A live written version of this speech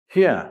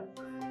Here,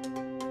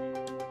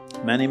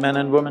 many men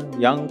and women,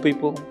 young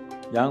people,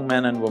 young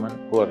men and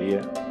women who are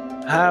here,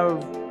 have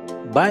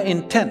by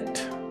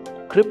intent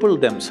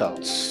crippled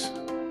themselves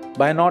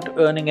by not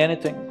earning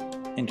anything,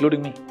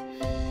 including me.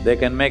 They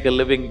can make a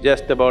living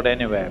just about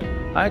anywhere.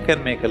 I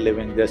can make a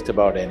living just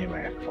about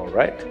anywhere, all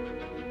right?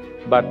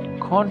 But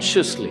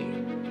consciously,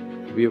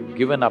 we've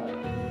given up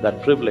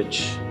that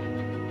privilege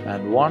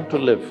and want to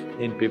live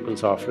in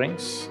people's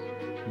offerings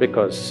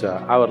because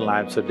our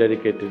lives are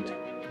dedicated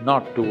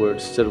not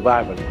towards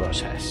survival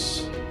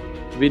process.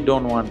 We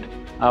don't want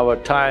our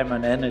time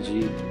and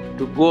energy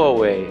to go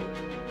away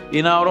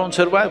in our own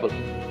survival.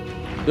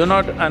 Do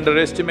not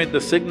underestimate the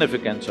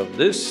significance of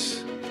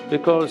this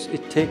because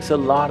it takes a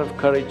lot of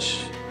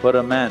courage for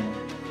a man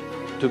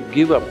to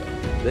give up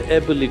the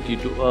ability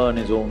to earn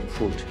his own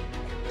food.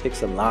 It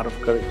takes a lot of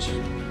courage.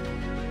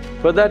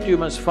 For that you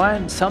must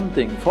find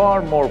something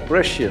far more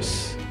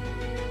precious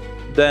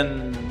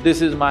than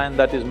this is mine,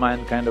 that is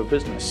mine kind of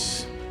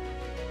business.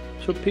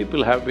 So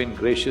people have been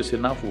gracious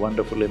enough,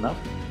 wonderful enough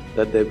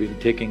that they've been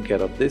taking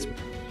care of this.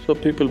 So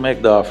people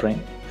make the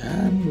offering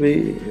and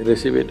we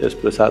receive it as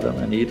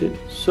prasadam and eat it.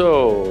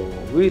 So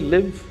we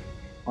live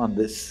on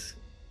this.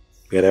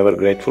 We are ever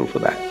grateful for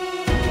that.